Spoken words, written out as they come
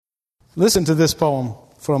Listen to this poem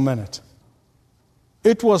for a minute.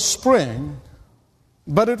 It was spring,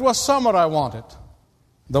 but it was summer I wanted.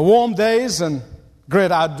 The warm days and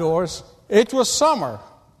great outdoors. It was summer,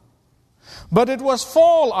 but it was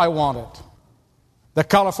fall I wanted. The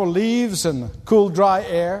colorful leaves and cool dry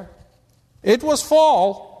air. It was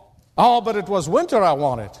fall, but it was winter I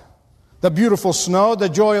wanted. The beautiful snow, the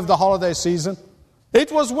joy of the holiday season.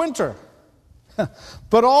 It was winter.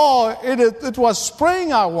 But it was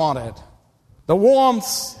spring I wanted. The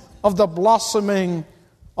warmth of the blossoming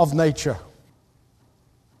of nature.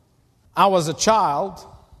 I was a child.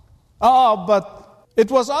 But it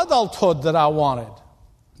was adulthood that I wanted.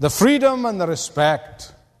 The freedom and the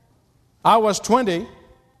respect. I was 20,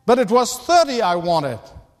 but it was 30 I wanted.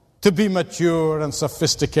 To be mature and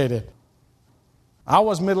sophisticated. I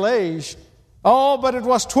was middle-aged. But it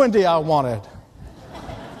was 20 I wanted.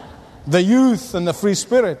 The youth and the free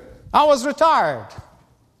spirit. I was retired.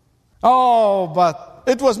 But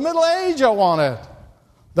it was middle age I wanted.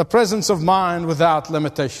 The presence of mind without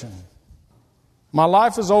limitation. My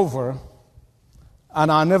life is over,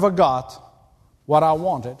 and I never got what I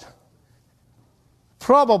wanted.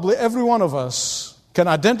 Probably every one of us can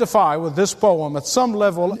identify with this poem at some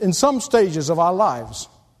level, in some stages of our lives.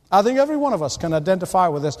 I think every one of us can identify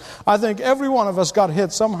with this. I think every one of us got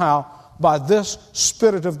hit somehow by this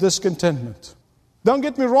spirit of discontentment. Don't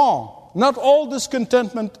get me wrong. Not all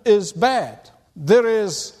discontentment is bad. There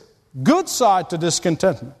is good side to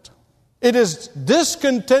discontentment. It is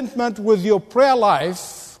discontentment with your prayer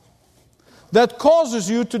life that causes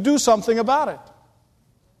you to do something about it.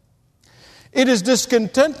 It is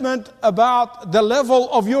discontentment about the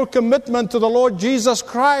level of your commitment to the Lord Jesus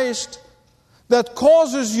Christ that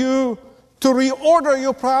causes you to reorder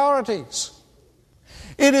your priorities.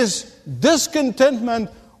 It is discontentment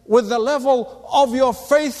with the level of your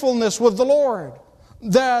faithfulness with the Lord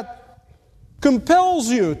that compels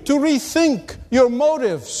you to rethink your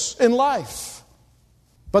motives in life.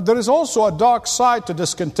 But there is also a dark side to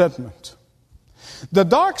discontentment. The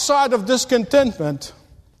dark side of discontentment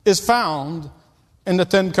is found in the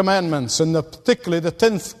Ten Commandments, and particularly the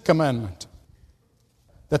 10th commandment.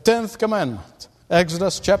 The 10th commandment,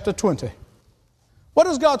 Exodus chapter 20. What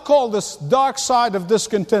does God call this dark side of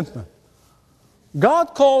discontentment?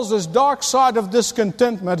 God calls this dark side of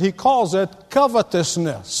discontentment, He calls it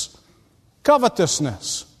covetousness.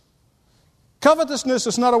 Covetousness. Covetousness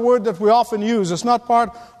is not a word that we often use. It's not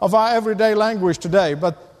part of our everyday language today.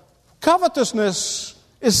 But covetousness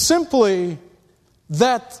is simply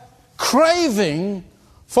that craving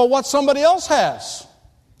for what somebody else has.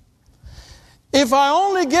 If I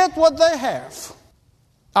only get what they have,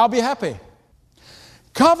 I'll be happy.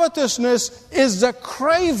 Covetousness is the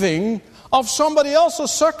craving of somebody else's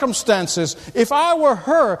circumstances. If I were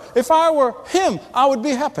her, if I were him, I would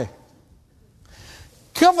be happy.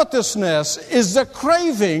 Covetousness is the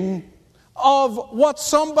craving of what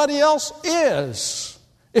somebody else is.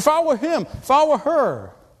 If I were him, if I were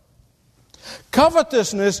her.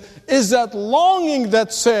 Covetousness is that longing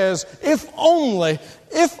that says, if only,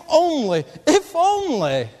 if only, if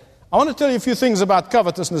only. I want to tell you a few things about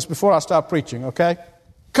covetousness before I start preaching, okay?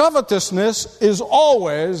 Covetousness is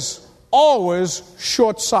always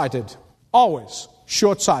short-sighted. Always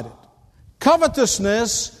short-sighted.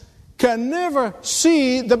 Covetousness can never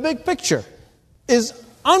see the big picture, is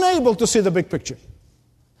unable to see the big picture.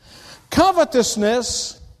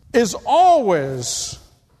 Covetousness is always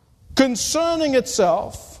concerning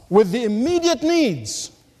itself with the immediate needs.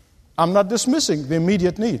 I'm not dismissing the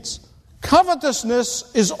immediate needs.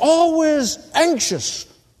 Covetousness is always anxious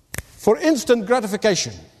for instant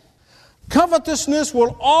gratification. Covetousness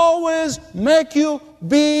will always make you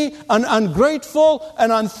be an ungrateful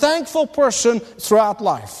and unthankful person throughout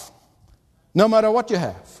life, no matter what you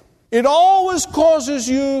have. It always causes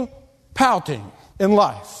you pouting in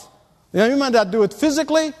life. You might not do it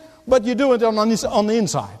physically, but you do it on the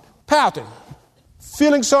inside. Pouting,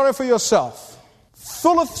 feeling sorry for yourself,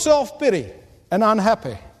 full of self-pity and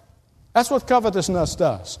unhappy. That's what covetousness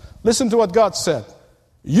does. Listen to what God said.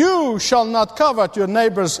 You shall not covet your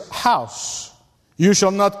neighbor's house. You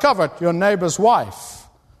shall not covet your neighbor's wife,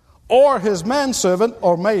 or his manservant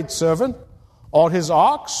or maidservant, or his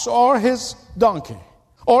ox or his donkey,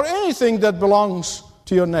 or anything that belongs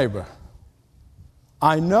to your neighbor.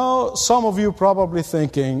 I know some of you probably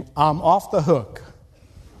thinking, I'm off the hook,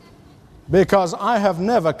 because I have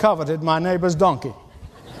never coveted my neighbor's donkey.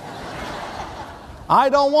 I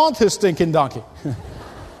don't want his stinking donkey.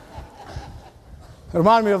 It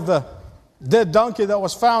reminded me of the dead donkey that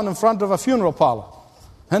was found in front of a funeral parlor.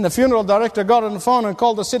 And the funeral director got on the phone and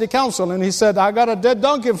called the city council, and he said, I got a dead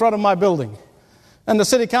donkey in front of my building. And the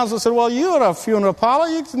city council said, well, you're a funeral parlor.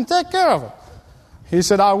 You can take care of it. He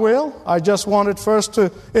said, I will. I just wanted first to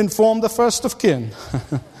inform the first of kin.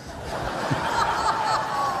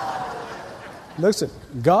 Listen,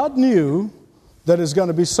 God knew that there's going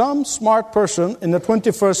to be some smart person in the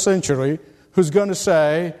 21st century who's going to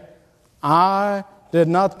say, I did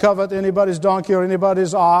not covet anybody's donkey or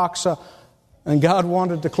anybody's ox. And God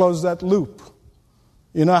wanted to close that loop.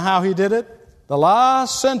 You know how he did it? The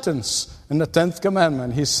last sentence in the 10th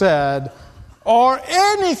commandment, he said, or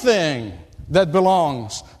anything that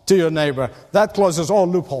belongs to your neighbor. That closes all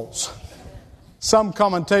loopholes. Some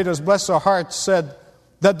commentators, bless their hearts, said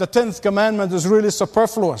that the 10th commandment is really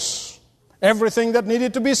superfluous. Everything that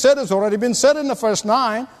needed to be said has already been said in the first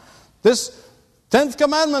 9. This 10th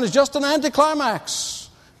commandment is just an anticlimax.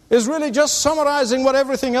 It's really just summarizing what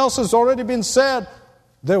everything else has already been said.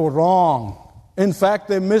 They were wrong. In fact,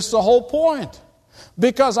 they missed the whole point.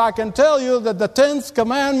 Because I can tell you that the 10th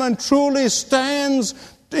commandment truly stands,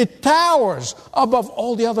 it towers above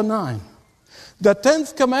all the other 9. The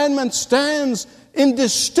 10th commandment stands in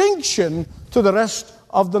distinction to the rest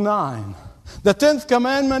of the 9. The 10th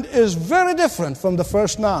commandment is very different from the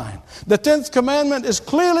first 9. The 10th commandment is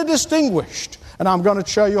clearly distinguished, and I'm going to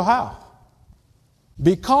show you how.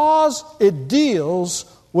 Because it deals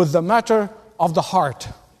with the matter of the heart.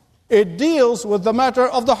 It deals with the matter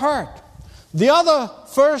of the heart. The other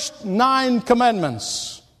first 9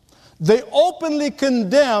 commandments, they openly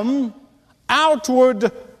condemn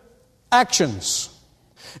outward actions.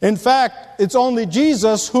 In fact, it's only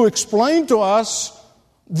Jesus who explained to us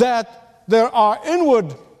that there are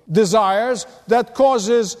inward desires that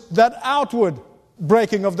causes that outward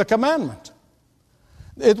breaking of the commandment.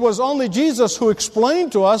 It was only Jesus who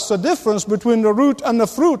explained to us the difference between the root and the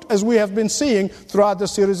fruit, as we have been seeing throughout the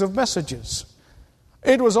series of messages.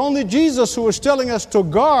 It was only Jesus who was telling us to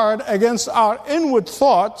guard against our inward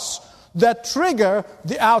thoughts that trigger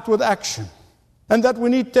the outward action, and that we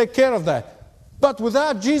need to take care of that. But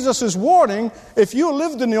without Jesus' warning, if you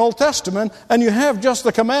lived in the Old Testament and you have just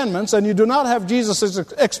the commandments and you do not have Jesus'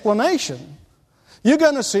 explanation, you're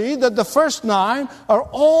going to see that the first 9 are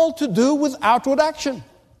all to do with outward action.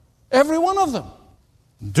 Every one of them.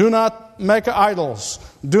 Do not make idols.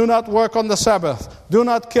 Do not work on the Sabbath. Do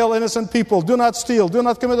not kill innocent people. Do not steal. Do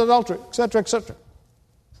not commit adultery, etc., etc.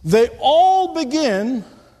 They all begin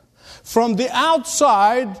from the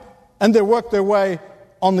outside and they work their way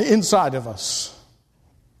on the inside of us.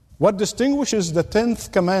 What distinguishes the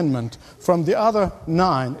 10th commandment from the other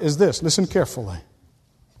 9 is this. Listen carefully.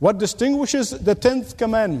 What distinguishes the 10th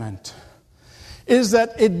commandment is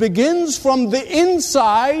that it begins from the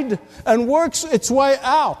inside and works its way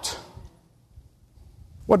out.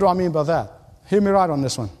 What do I mean by that? Hear me right on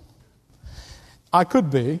this one. I could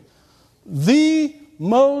be the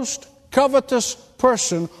most covetous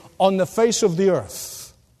person on the face of the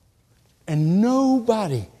earth, and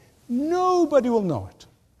nobody will know it.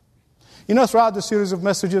 You know, throughout the series of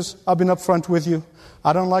messages, I've been up front with you.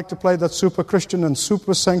 I don't like to play that super Christian and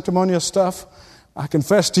super sanctimonious stuff. I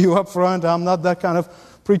confess to you up front, I'm not that kind of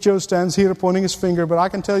preacher who stands here pointing his finger, but I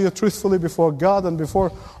can tell you truthfully before God and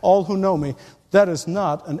before all who know me, that is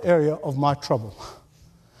not an area of my trouble.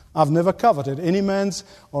 I've never coveted any man's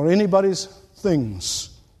or anybody's things.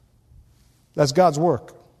 That's God's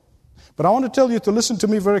work. But I want to tell you to listen to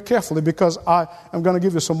me very carefully, because I am going to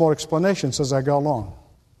give you some more explanations as I go along.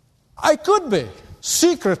 I could be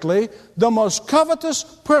secretly the most covetous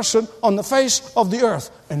person on the face of the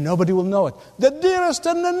earth, and nobody will know it. The dearest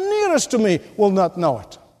and the nearest to me will not know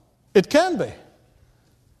it. It can be.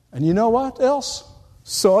 And you know what else?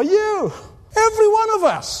 So are you. Every one of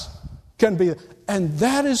us can be. And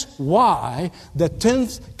that is why the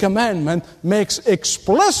 10th commandment makes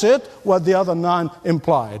explicit what the other 9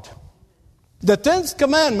 implied. The 10th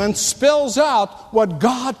commandment spells out what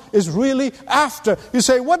God is really after. You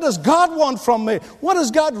say, what does God want from me? What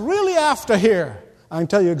is God really after here? I can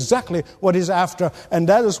tell you exactly what He's after, and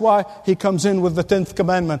that is why He comes in with the 10th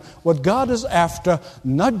commandment. What God is after,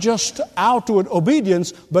 not just outward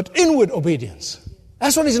obedience, but inward obedience.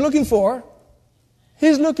 That's what He's looking for.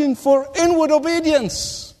 He's looking for inward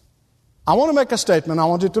obedience. I want to make a statement. I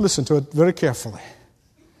want you to listen to it very carefully.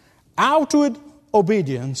 Outward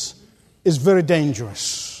obedience is very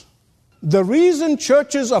dangerous. The reason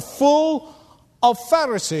churches are full of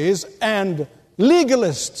Pharisees and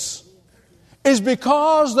legalists is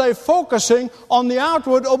because they're focusing on the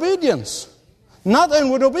outward obedience, not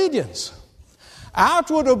inward obedience.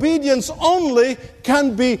 Outward obedience only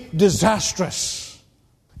can be disastrous.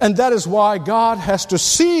 And that is why God has to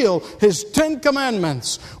seal His 10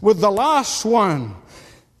 commandments with the last one.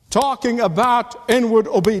 talking about inward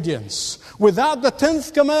obedience. Without the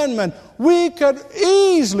 10th commandment, we could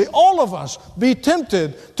easily, all of us, be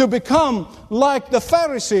tempted to become like the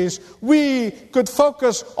Pharisees. We could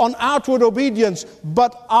focus on outward obedience,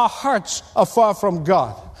 but our hearts are far from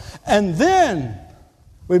God. And then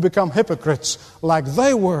we become hypocrites like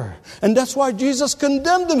they were. And that's why Jesus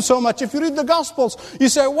condemned them so much. If you read the Gospels, you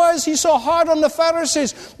say, why is he so hard on the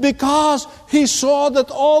Pharisees? Because he saw that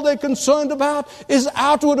all they're concerned about is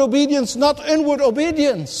outward obedience, not inward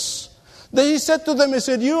obedience. Then he said to them, he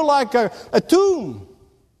said, you're like a tomb.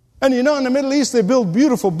 And you know, in the Middle East, they build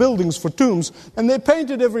beautiful buildings for tombs. And they paint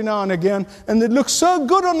it every now and again. And it looks so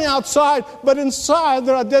good on the outside, but inside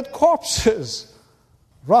there are dead corpses.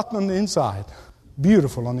 Rotten on the inside.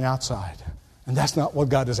 Beautiful on the outside. And that's not what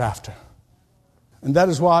God is after. And that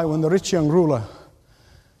is why when the rich young ruler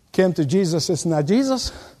came to Jesus, he said, now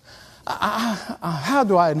Jesus, how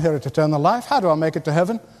do I inherit eternal life? How do I make it to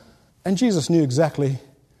heaven? And Jesus knew exactly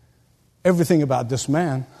everything about this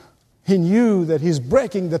man. He knew that he's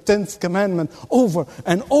breaking the 10th commandment over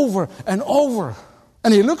and over and over.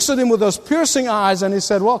 And he looks at him with those piercing eyes and he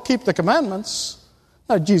said, well, keep the commandments.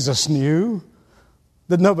 Now Jesus knew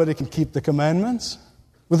that nobody can keep the commandments.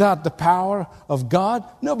 Without the power of God,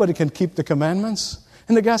 nobody can keep the commandments.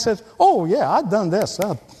 And the guy said, oh yeah, I've done this.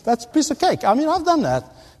 That's a piece of cake. I mean, I've done that.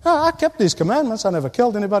 I kept these commandments. I never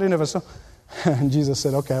killed anybody, never saw. And Jesus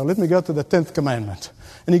said, okay, well, let me go to the 10th commandment.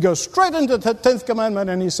 And he goes straight into the 10th commandment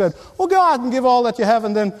and he said, well, go out and give all that you have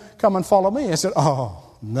and then come and follow me. I said,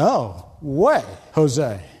 oh, no way,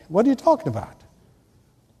 Jose. What are you talking about?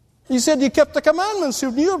 He said, you kept the commandments.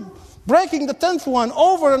 You're breaking the 10th one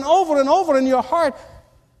over and over and over in your heart.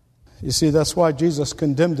 You see, that's why Jesus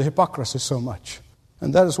condemned the hypocrisy so much.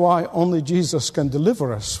 And that is why only Jesus can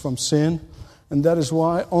deliver us from sin. And that is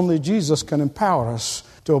why only Jesus can empower us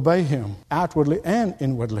to obey Him outwardly and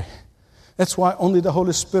inwardly. That's why only the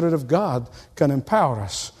Holy Spirit of God can empower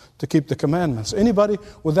us to keep the commandments. Anybody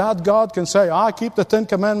without God can say, I keep the 10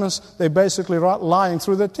 commandments. They're basically lying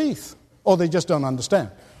through their teeth. Or they just don't understand.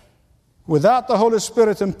 Without the Holy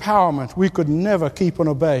Spirit empowerment, we could never keep and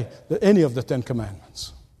obey any of the 10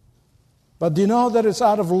 commandments. But do you know that it's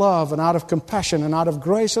out of love and out of compassion and out of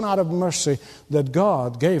grace and out of mercy that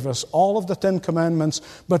God gave us all of the 10 commandments,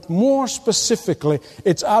 but more specifically,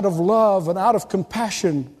 it's out of love and out of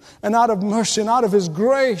compassion and out of mercy and out of His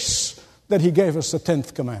grace that He gave us the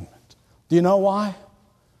 10th commandment. Do you know why?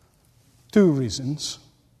 2 reasons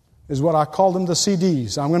is what I call them the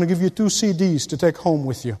CDs. I'm going to give you 2 CDs to take home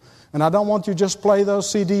with you. And I don't want you to just play those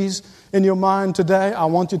CDs in your mind today. I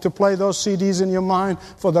want you to play those CDs in your mind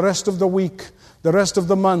for the rest of the week, the rest of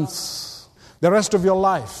the month, the rest of your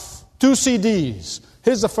life. 2 CDs.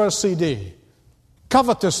 Here's the first CD.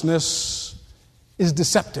 Covetousness is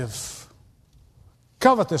deceptive.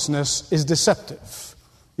 Covetousness is deceptive.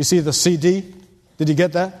 You see the CD? Did you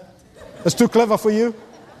get that? That's too clever for you?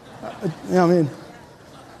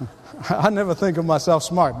 I never think of myself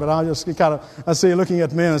smart, but I see you looking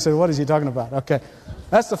at me and I say, what is he talking about? Okay,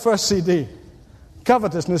 that's the first CD.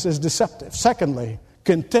 Covetousness is deceptive. Secondly,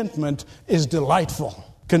 contentment is delightful.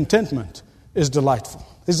 Contentment is delightful.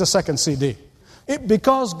 This is the second CD.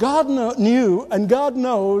 Because God knew and God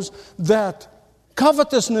knows that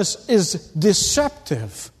covetousness is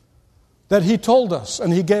deceptive, that He told us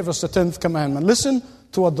and He gave us the 10th commandment. Listen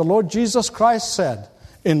to what the Lord Jesus Christ said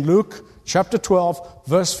in Luke chapter 12,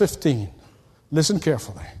 verse 15. Listen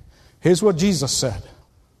carefully. Here's what Jesus said.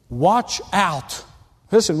 Watch out.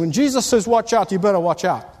 Listen, when Jesus says watch out, you better watch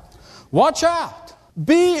out. Watch out.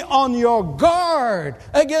 Be on your guard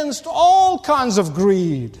against all kinds of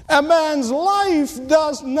greed. A man's life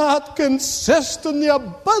does not consist in the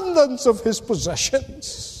abundance of his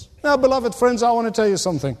possessions. Now, beloved friends, I want to tell you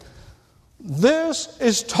something. This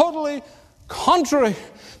is totally contrary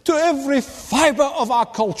to every fiber of our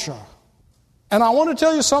culture. And I want to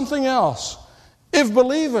tell you something else. If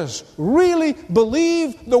believers really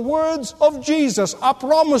believe the words of Jesus, I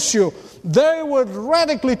promise you, they would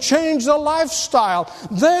radically change their lifestyle.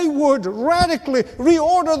 They would radically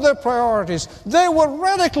reorder their priorities. They would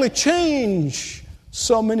radically change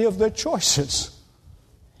so many of their choices.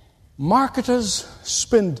 Marketers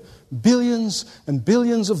spend billions and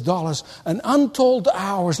billions of dollars and untold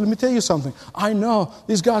hours. Let me tell you something. I know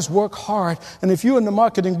these guys work hard. And if you're in the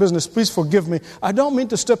marketing business, please forgive me. I don't mean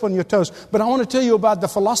to step on your toes, but I want to tell you about the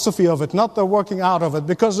philosophy of it, not the working out of it,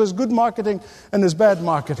 because there's good marketing and there's bad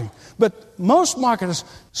marketing. But most marketers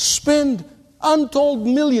spend untold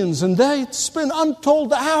millions and they spend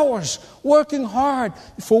untold hours working hard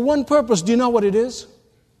for one purpose. Do you know what it is?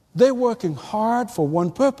 They're working hard for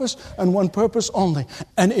one purpose and one purpose only,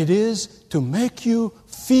 and it is to make you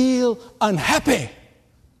feel unhappy.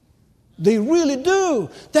 They really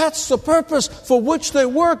do. That's the purpose for which they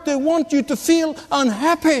work. They want you to feel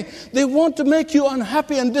unhappy. They want to make you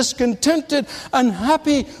unhappy and discontented,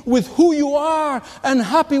 unhappy with who you are,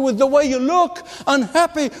 unhappy with the way you look,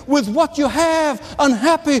 unhappy with what you have,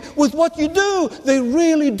 unhappy with what you do. They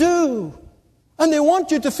really do. And they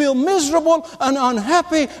want you to feel miserable and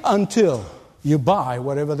unhappy until you buy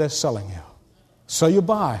whatever they're selling you. So you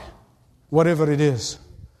buy whatever it is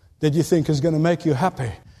that you think is going to make you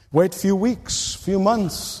happy. Wait a few weeks, few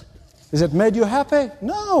months. Has it made you happy?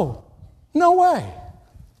 No. No way.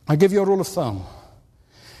 I'll give you a rule of thumb.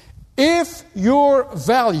 If your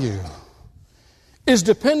value is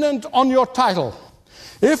dependent on your title,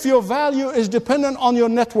 if your value is dependent on your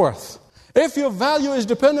net worth, if your value is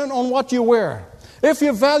dependent on what you wear, if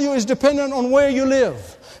your value is dependent on where you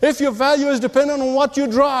live, if your value is dependent on what you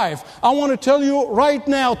drive, I want to tell you right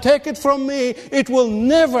now, take it from me, it will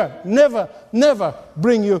never, never, never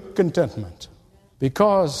bring you contentment.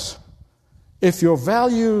 Because if your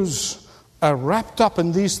values are wrapped up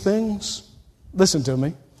in these things, listen to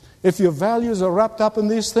me, if your values are wrapped up in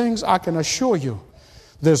these things, I can assure you,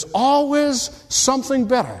 there's always something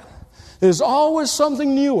better. There's always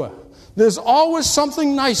something newer. There's always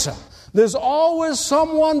something nicer. There's always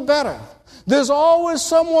someone better. There's always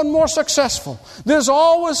someone more successful. There's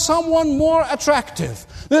always someone more attractive.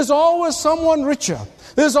 There's always someone richer.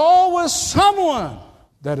 There's always someone.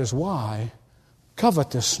 That is why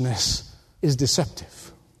covetousness is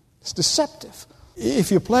deceptive. It's deceptive.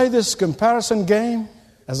 If you play this comparison game,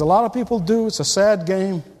 as a lot of people do, it's a sad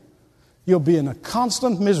game, you'll be in a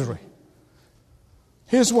constant misery.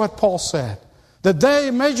 Here's what Paul said. That they,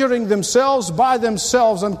 measuring themselves by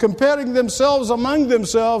themselves and comparing themselves among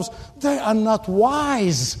themselves, they are not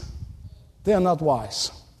wise. They are not wise.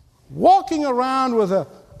 Walking around with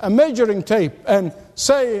a measuring tape and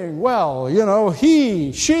saying, well, you know,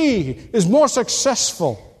 he, she is more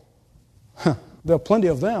successful. There are plenty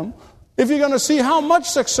of them. If you're going to see how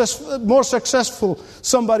much more successful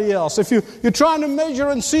somebody else, if you're trying to measure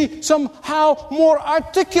and see somehow more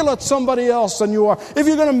articulate somebody else than you are, if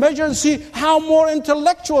you're going to measure and see how more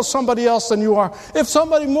intellectual somebody else than you are, if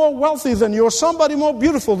somebody more wealthy than you, or somebody more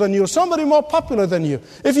beautiful than you, or somebody more popular than you,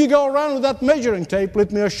 if you go around with that measuring tape,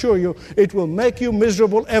 let me assure you, it will make you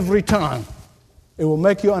miserable every time. It will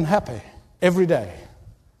make you unhappy every day.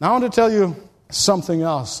 Now I want to tell you something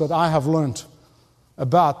else that I have learned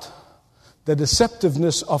about the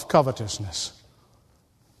deceptiveness of covetousness.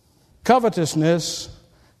 Covetousness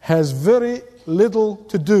has very little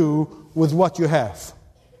to do with what you have.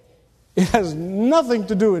 It has nothing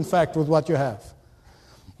to do, in fact, with what you have.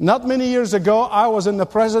 Not many years ago, I was in the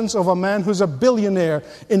presence of a man who's a billionaire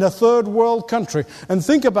in a third world country. And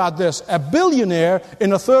think about this, a billionaire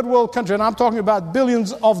in a third world country, and I'm talking about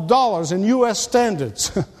billions of dollars in U.S.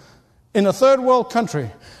 standards, in a third world country.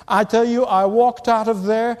 I tell you, I walked out of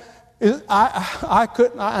there,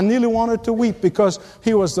 I nearly wanted to weep because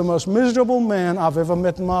he was the most miserable man I've ever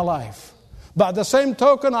met in my life. By the same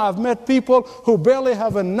token, I've met people who barely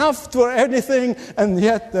have enough for anything, and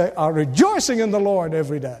yet they are rejoicing in the Lord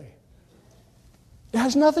every day. It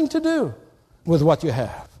has nothing to do with what you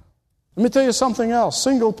have. Let me tell you something else.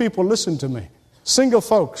 Single people, listen to me. Single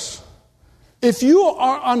folks, if you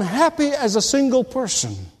are unhappy as a single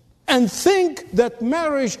person, and think that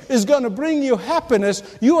marriage is going to bring you happiness,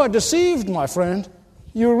 you are deceived, my friend.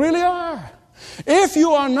 You really are. If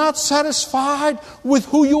you are not satisfied with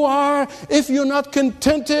who you are, if you're not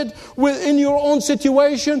contented in your own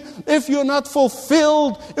situation, if you're not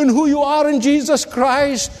fulfilled in who you are in Jesus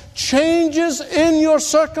Christ, changes in your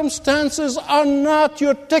circumstances are not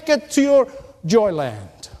your ticket to your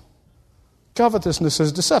joyland. Covetousness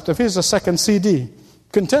is deceptive. Here's a second CD.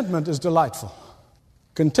 Contentment is delightful.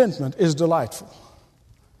 Contentment is delightful.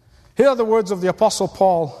 Here are the words of the Apostle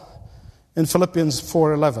Paul in Philippians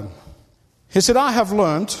 4:11. He said, I have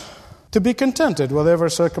learned to be contented with whatever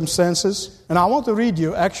circumstances. And I want to read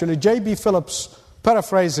you, actually, J.B. Phillips'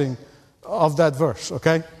 paraphrasing of that verse,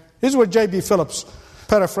 okay? Here's what J.B. Phillips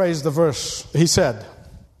paraphrased the verse. He said,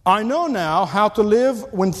 I know now how to live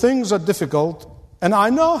when things are difficult, and I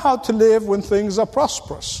know how to live when things are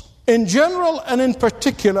prosperous. In general and in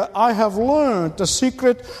particular, I have learned the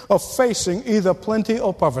secret of facing either plenty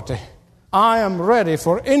or poverty. I am ready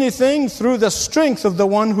for anything through the strength of the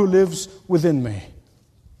one who lives within me.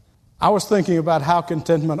 I was thinking about how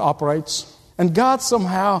contentment operates. And God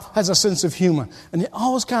somehow has a sense of humor. And He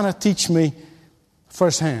always kind of teach me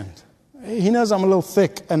firsthand. He knows I'm a little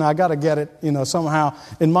thick and I got to get it, somehow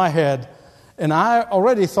in my head. And I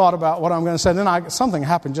already thought about what I'm going to say. Then something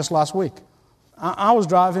happened just last week. I was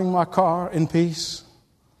driving my car in peace,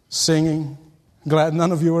 singing. Glad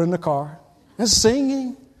none of you were in the car. And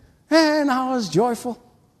singing. And I was joyful.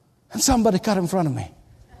 And somebody cut in front of me.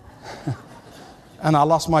 And I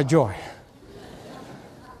lost my joy.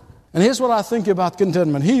 And here's what I think about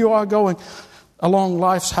contentment. Here you are going along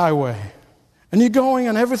life's highway. And you're going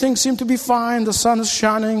and everything seems to be fine. The sun is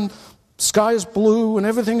shining. The sky is blue and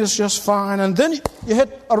everything is just fine. And then you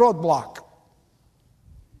hit a roadblock.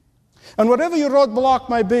 And whatever your roadblock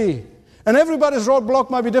may be, and everybody's roadblock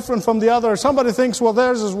might be different from the other. Somebody thinks, well,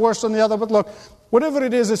 theirs is worse than the other. But look, whatever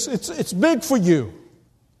it is, it's big for you.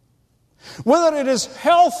 Whether it is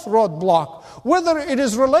health roadblock, whether it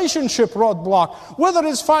is relationship roadblock, whether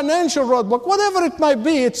it's financial roadblock, whatever it might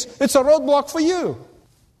be, it's a roadblock for you.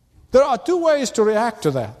 There are two ways to react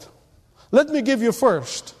to that. Let me give you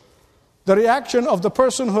first the reaction of the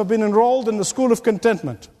person who has been enrolled in the school of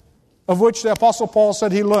contentment, of which the Apostle Paul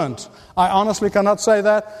said he learned. I honestly cannot say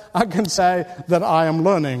that. I can say that I am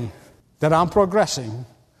learning, that I'm progressing,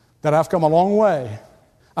 that I've come a long way.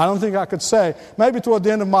 I don't think I could say, maybe toward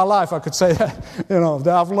the end of my life I could say that, that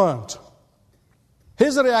I've learned.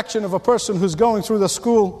 Here's the reaction of a person who's going through the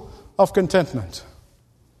school of contentment.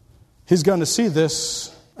 He's going to see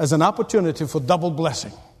this as an opportunity for double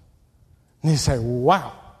blessing. And he say,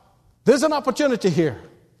 wow, there's an opportunity here.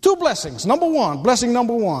 Two blessings. Blessing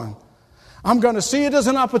number one. I'm going to see it as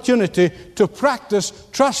an opportunity to practice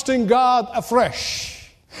trusting God afresh.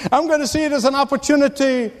 I'm going to see it as an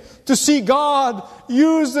opportunity to see God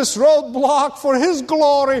use this roadblock for His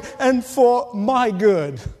glory and for my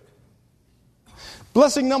good.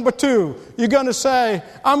 Blessing number two, you're going to say,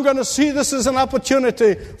 I'm going to see this as an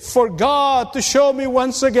opportunity for God to show me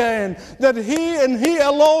once again that He and He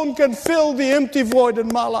alone can fill the empty void in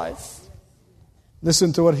my life.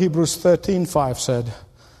 Listen to what Hebrews 13:5 said.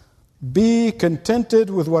 Be contented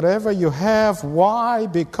with whatever you have. Why?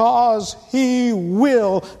 Because He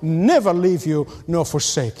will never leave you nor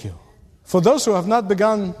forsake you. For those who have not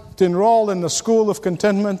begun to enroll in the school of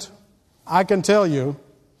contentment, I can tell you,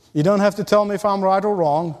 you don't have to tell me if I'm right or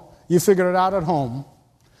wrong. You figure it out at home.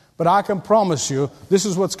 But I can promise you, this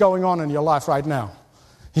is what's going on in your life right now.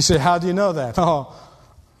 He said, how do you know that? Oh,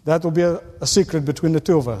 that will be a secret between the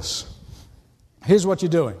two of us. Here's what you're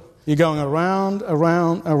doing. You're going around. You're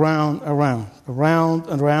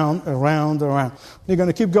going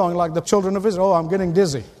to keep going like the children of Israel. Oh, I'm getting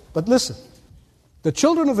dizzy. But listen, the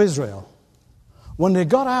children of Israel, when they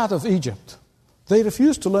got out of Egypt, they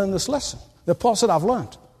refused to learn this lesson. The Paul said, I've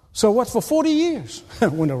learned. So what, for 40 years?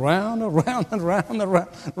 Went around,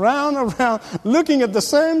 looking at the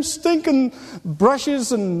same stinking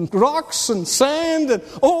brushes and rocks and sand and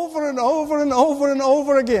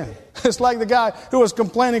over again. It's like the guy who was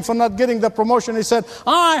complaining for not getting the promotion. He said,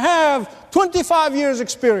 I have 25 years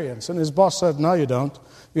experience. And his boss said, no, you don't.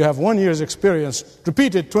 You have 1 year's experience,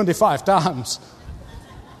 repeated 25 times.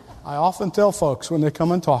 I often tell folks when they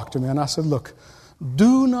come and talk to me, and I said, look,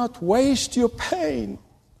 do not waste your pain.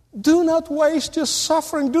 Do not waste your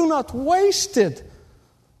suffering. Do not waste it.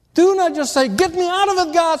 Do not just say, get me out of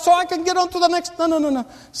it, God, so I can get on to the next. No.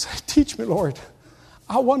 Say, teach me, Lord.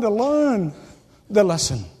 I want to learn the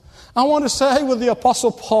lesson. I want to say with the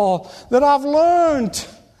Apostle Paul that I've learned.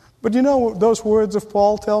 But you know what those words of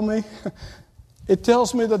Paul tell me? It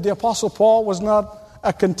tells me that the Apostle Paul was not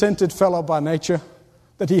a contented fellow by nature,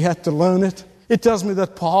 that he had to learn it. It tells me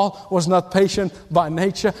that Paul was not patient by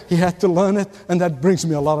nature. He had to learn it, and that brings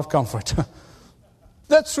me a lot of comfort.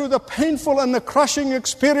 That through the painful and the crushing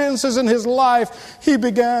experiences in his life, he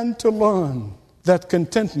began to learn that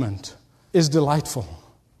contentment is delightful,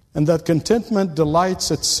 and that contentment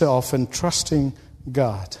delights itself in trusting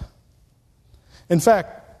God. In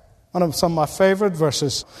fact, one of some of my favorite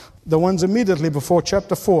verses, the ones immediately before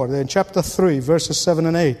chapter 4, they're in chapter 3, verses 7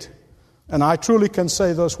 and 8. And I truly can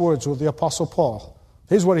say those words with the Apostle Paul.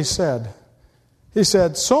 Here's what he said. He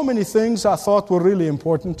said, so many things I thought were really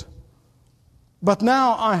important, but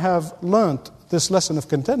now I have learned this lesson of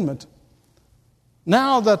contentment.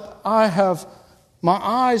 Now that I have my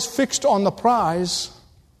eyes fixed on the prize,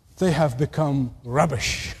 they have become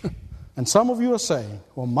rubbish. And some of you are saying,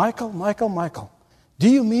 well, Michael, do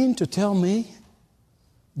you mean to tell me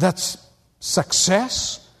that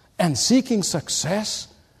success and seeking success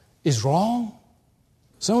is wrong?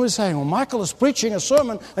 Somebody's saying, well, Michael is preaching a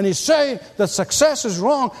sermon and he's saying that success is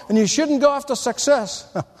wrong and you shouldn't go after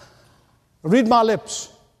success. Read my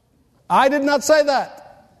lips. I did not say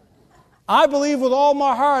that. I believe with all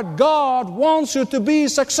my heart God wants you to be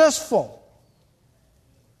successful.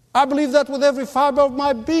 I believe that with every fiber of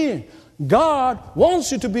my being. God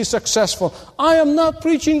wants you to be successful. I am not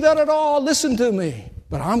preaching that at all. Listen to me.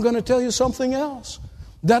 But I'm going to tell you something else.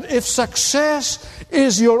 That if success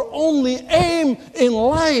is your only aim in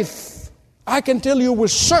life, I can tell you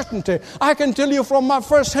with certainty, I can tell you from my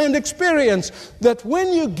first-hand experience, that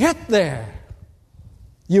when you get there,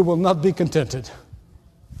 you will not be contented.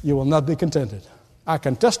 You will not be contented. I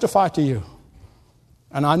can testify to you.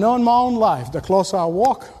 And I know in my own life, the closer I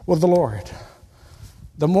walk with the Lord,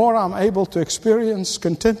 the more I'm able to experience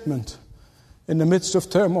contentment in the midst of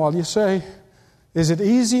turmoil. You say, is it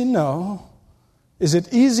easy? No. Is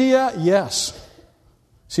it easier? Yes.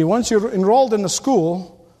 See, once you're enrolled in the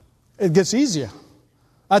school, it gets easier.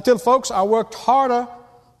 I tell folks I worked harder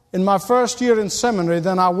in my first year in seminary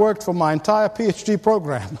than I worked for my entire PhD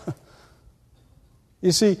program.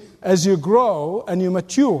 You see, as you grow and you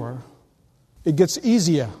mature, it gets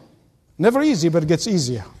easier. Never easy, but it gets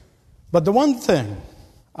easier. But the one thing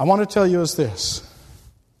I want to tell you is this.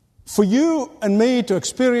 For you and me to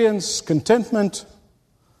experience contentment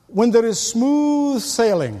when there is smooth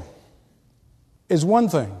sailing is one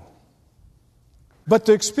thing. But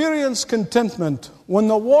to experience contentment when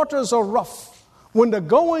the waters are rough, when the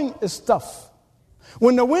going is tough,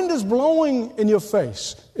 when the wind is blowing in your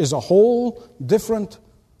face, is a whole different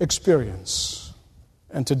experience.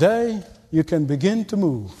 And today, you can begin to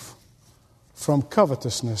move from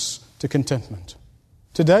covetousness to contentment.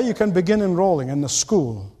 Today, you can begin enrolling in the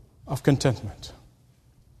school of contentment.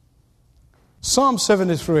 Psalm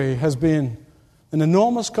 73 has been an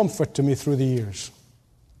enormous comfort to me through the years.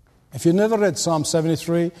 If you've never read Psalm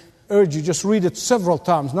 73, I urge you just read it several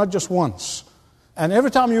times, not just once. And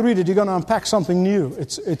every time you read it, you're going to unpack something new.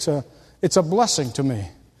 It's a blessing to me.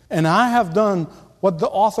 And I have done what the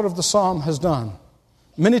author of the psalm has done.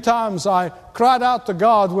 Many times I cried out to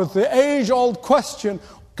God with the age-old question,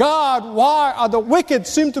 God, why are the wicked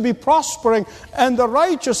seem to be prospering and the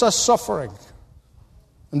righteous are suffering?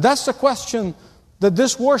 And that's the question that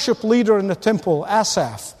this worship leader in the temple,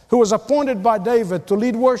 Asaph, who was appointed by David to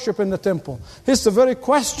lead worship in the temple, it's the very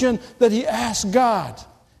question that he asked God.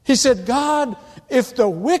 He said, God, if the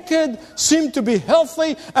wicked seem to be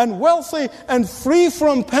healthy and wealthy and free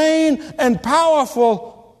from pain and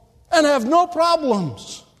powerful and have no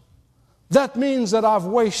problems, that means that I've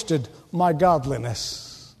wasted my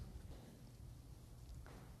godliness.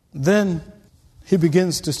 Then he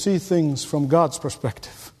begins to see things from God's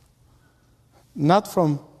perspective. Not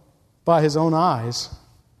from by his own eyes,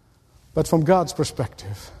 but from God's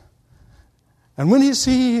perspective. And when he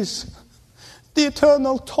sees the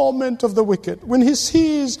eternal torment of the wicked, when he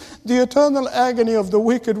sees the eternal agony of the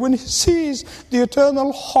wicked, when he sees the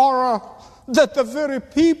eternal horror that the very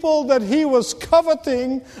people that he was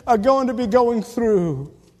coveting are going to be going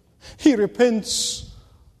through, he repents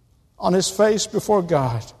on his face before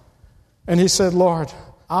God. And he said, Lord,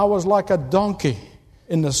 I was like a donkey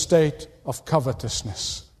in the state of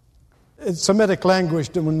covetousness. It's Semitic language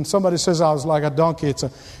that when somebody says I was like a donkey,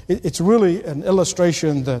 it's really an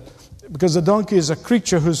illustration that because the donkey is a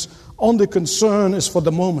creature whose only concern is for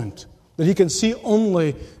the moment, that he can see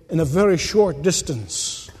only in a very short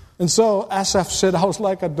distance. And so Asaph said, I was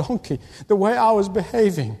like a donkey, the way I was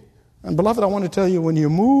behaving. And beloved, I want to tell you, when you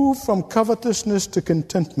move from covetousness to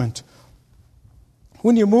contentment,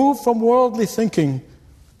 when you move from worldly thinking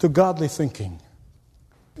to godly thinking,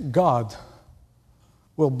 God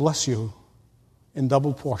will bless you in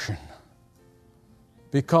double portion.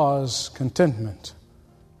 Because contentment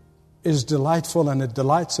is delightful and it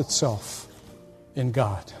delights itself in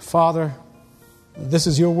God. Father, this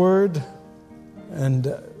is your word and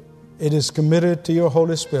it is committed to your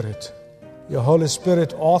Holy Spirit. Your Holy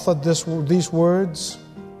Spirit authored these words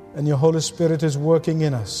and your Holy Spirit is working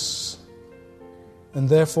in us. And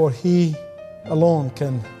therefore He alone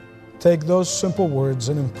can take those simple words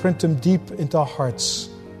and imprint them deep into our hearts,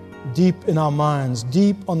 deep in our minds,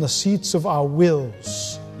 deep on the seats of our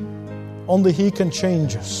wills. Only He can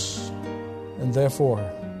change us. And therefore,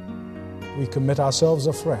 we commit ourselves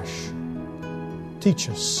afresh. Teach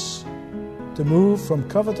us to move from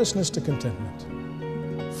covetousness to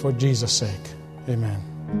contentment. For Jesus' sake, amen.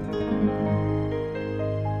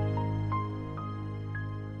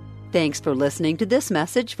 Thanks for listening to this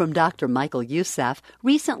message from Dr. Michael Youssef,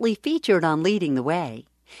 recently featured on Leading the Way.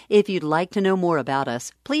 If you'd like to know more about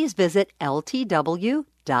us, please visit ltw.org.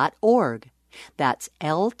 That's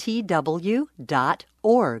ltw.org.